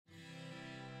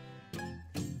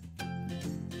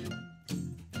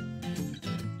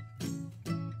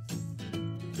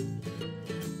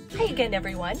Hi again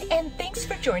everyone, and thanks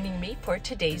for joining me for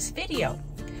today's video.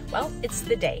 Well, it's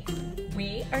the day.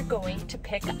 We are going to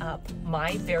pick up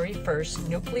my very first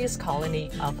nucleus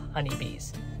colony of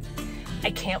honeybees.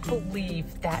 I can't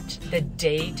believe that the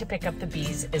day to pick up the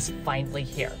bees is finally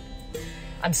here.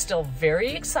 I'm still very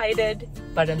excited,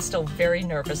 but I'm still very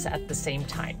nervous at the same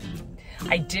time.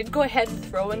 I did go ahead and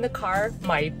throw in the car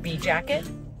my bee jacket,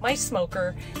 my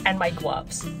smoker, and my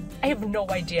gloves. I have no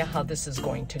idea how this is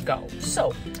going to go,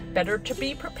 so better to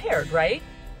be prepared, right?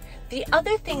 The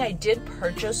other thing I did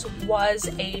purchase was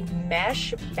a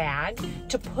mesh bag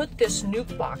to put this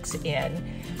nuke box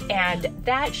in, and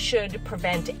that should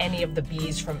prevent any of the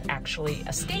bees from actually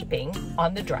escaping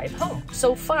on the drive home.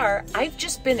 So far, I've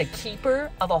just been a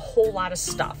keeper of a whole lot of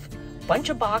stuff. A bunch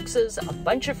of boxes, a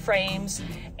bunch of frames,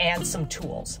 and some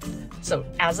tools. So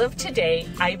as of today,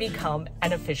 I become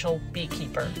an official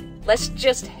beekeeper. Let's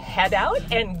just head out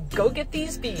and go get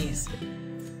these bees.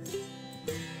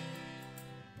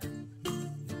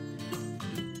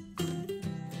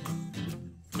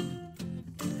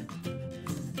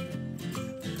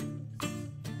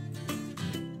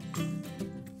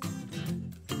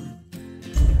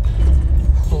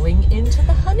 Pulling into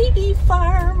the honeybee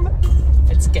farm.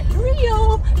 It's getting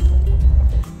real.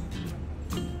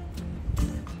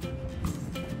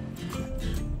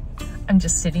 I'm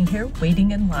just sitting here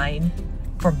waiting in line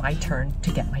for my turn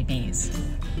to get my bees.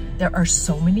 There are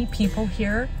so many people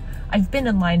here. I've been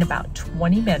in line about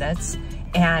 20 minutes,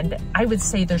 and I would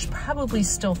say there's probably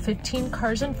still 15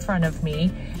 cars in front of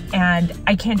me, and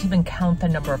I can't even count the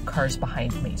number of cars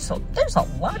behind me. So there's a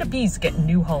lot of bees getting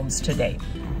new homes today.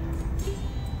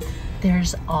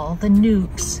 There's all the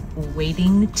nukes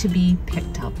waiting to be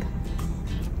picked up.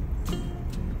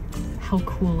 How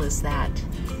cool is that?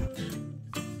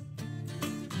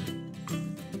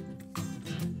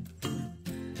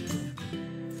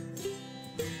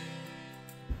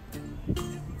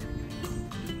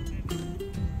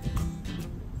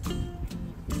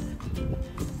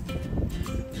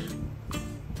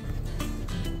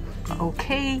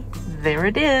 Okay, there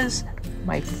it is,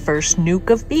 my first nuke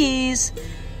of bees.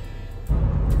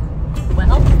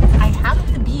 Well, I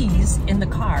have the bees in the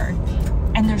car,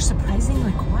 and they're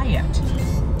surprisingly quiet.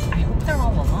 I hope they're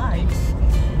all alive.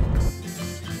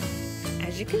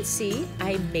 As you can see,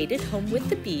 I made it home with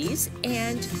the bees,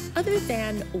 and other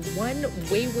than one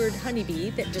wayward honeybee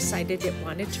that decided it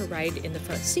wanted to ride in the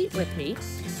front seat with me,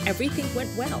 everything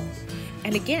went well.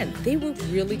 And again, they were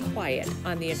really quiet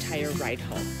on the entire ride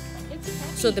home.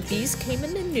 So the bees came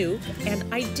in the nuke, and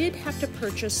I did have to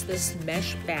purchase this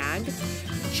mesh bag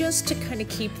just to kind of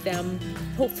keep them,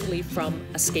 hopefully, from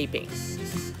escaping.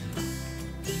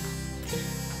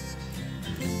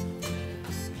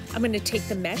 I'm going to take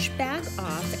the mesh bag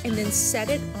off and then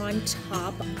set it on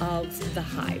top of the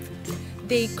hive.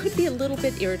 They could be a little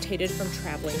bit irritated from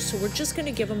traveling, so we're just going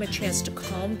to give them a chance to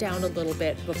calm down a little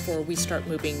bit before we start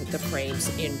moving the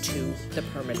frames into the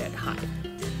permanent hive.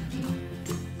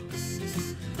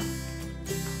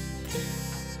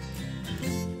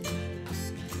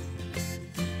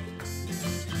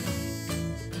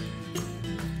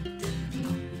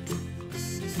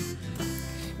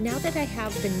 Now that I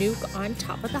have the nuke on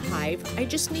top of the hive, I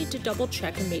just need to double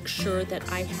check and make sure that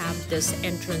I have this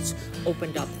entrance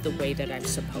opened up the way that I'm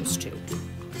supposed to.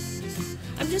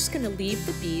 I'm just going to leave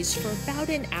the bees for about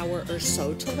an hour or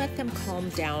so to let them calm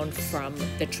down from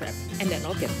the trip, and then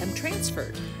I'll get them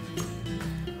transferred.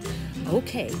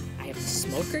 Okay, I have the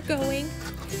smoker going,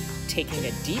 taking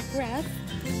a deep breath.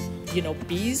 You know,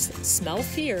 bees smell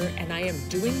fear, and I am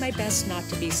doing my best not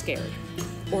to be scared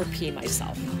or pee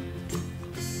myself.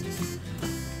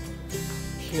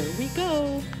 Here we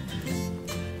go.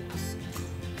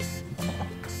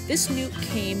 This nuke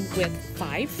came with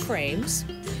 5 frames,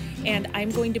 and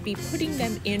I'm going to be putting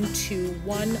them into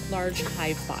one large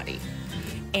hive body.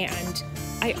 And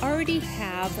I already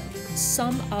have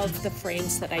some of the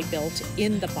frames that I built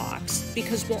in the box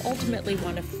because we'll ultimately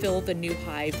want to fill the new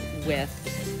hive with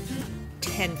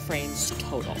 10 frames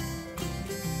total.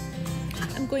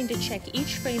 I'm going to check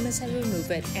each frame as I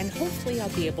remove it, and hopefully I'll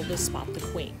be able to spot the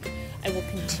queen. I will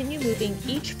continue moving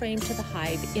each frame to the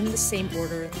hive in the same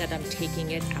order that I'm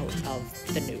taking it out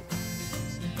of the nuke.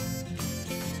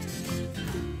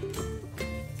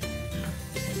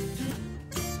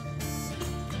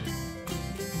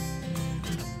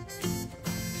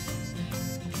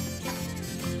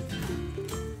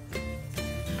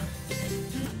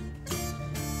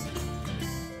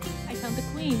 I found the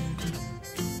queen.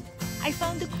 I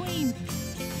found the queen.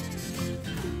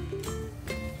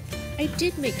 I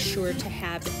did make sure to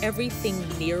have everything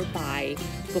nearby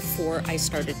before I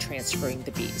started transferring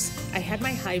the bees. I had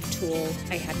my hive tool,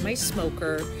 I had my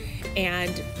smoker,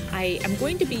 and I am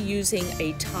going to be using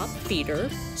a top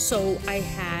feeder, so I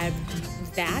have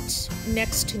that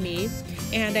next to me,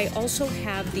 and I also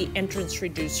have the entrance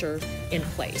reducer in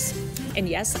place. And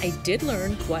yes, I did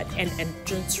learn what an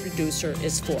entrance reducer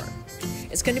is for.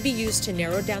 It's going to be used to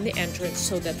narrow down the entrance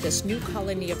so that this new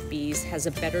colony of bees has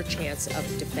a better chance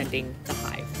of defending the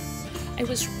hive. I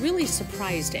was really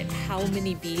surprised at how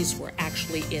many bees were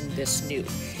actually in this nuke,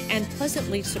 and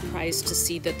pleasantly surprised to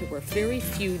see that there were very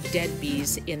few dead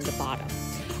bees in the bottom.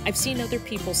 I've seen other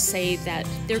people say that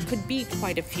there could be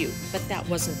quite a few, but that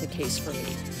wasn't the case for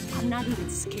me. I'm not even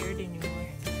scared anymore.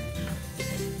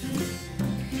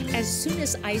 As soon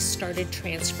as I started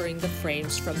transferring the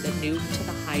frames from the nuke to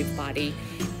the hive body,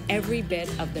 every bit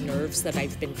of the nerves that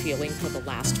I've been feeling for the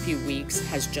last few weeks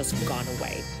has just gone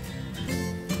away.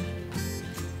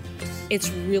 It's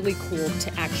really cool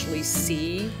to actually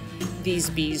see these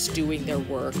bees doing their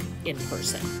work in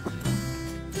person.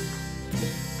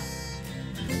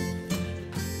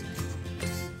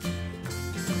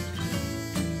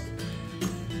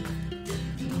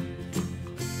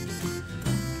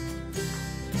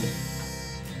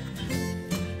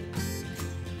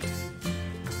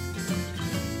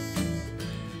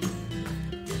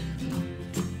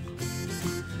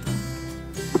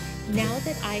 Now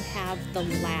that I have the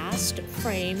last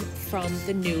frame from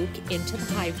the nuke into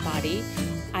the hive body,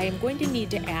 I am going to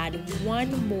need to add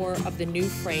one more of the new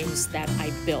frames that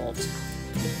I built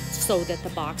so that the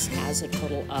box has a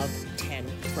total of 10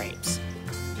 frames.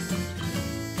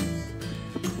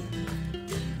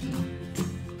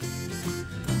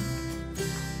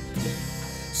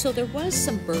 So there was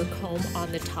some burr comb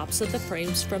on the tops of the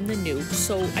frames from the nuke,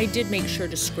 so I did make sure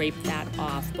to scrape that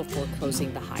off before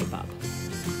closing the hive up.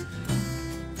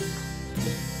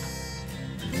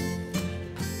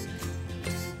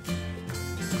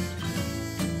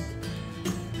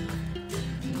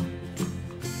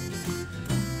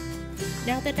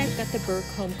 Now that I've got the burr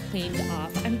comb cleaned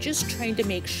off, I'm just trying to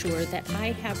make sure that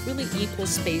I have really equal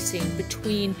spacing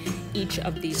between each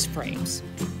of these frames.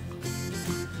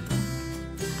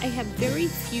 I have very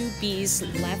few bees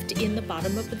left in the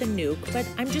bottom of the nuke, but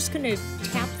I'm just going to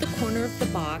tap the corner of the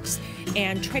box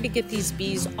and try to get these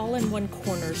bees all in one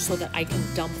corner so that I can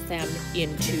dump them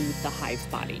into the hive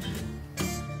body.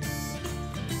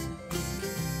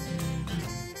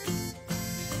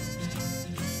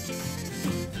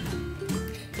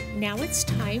 Now it's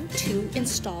time to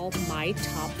install my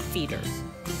top feeder.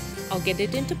 I'll get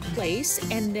it into place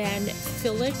and then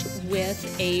fill it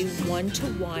with a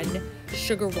 1-to-1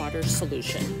 sugar water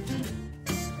solution.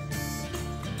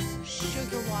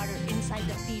 Sugar water inside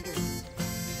the feeder.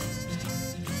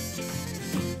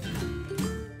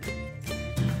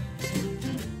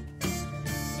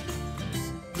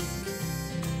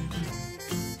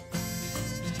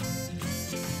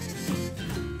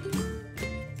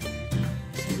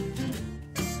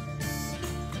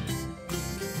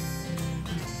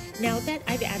 Now that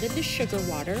I've added the sugar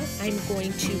water, I'm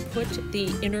going to put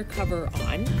the inner cover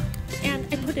on, and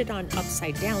I put it on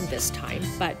upside down this time,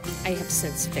 but I have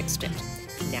since fixed it.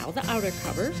 Now the outer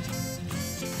cover,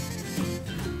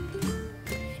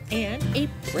 and a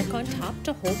brick on top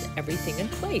to hold everything in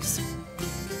place.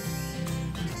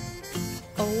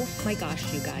 Oh my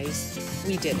gosh, you guys,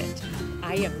 we did it.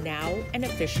 I am now an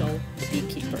official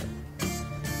beekeeper.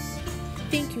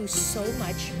 Thank you so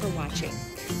much for watching.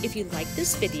 If you like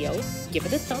this video, give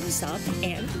it a thumbs up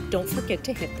and don't forget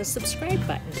to hit the subscribe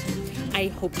button. I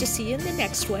hope to see you in the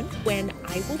next one when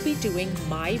I will be doing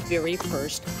my very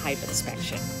first hive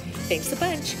inspection. Thanks a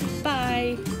bunch.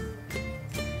 Bye.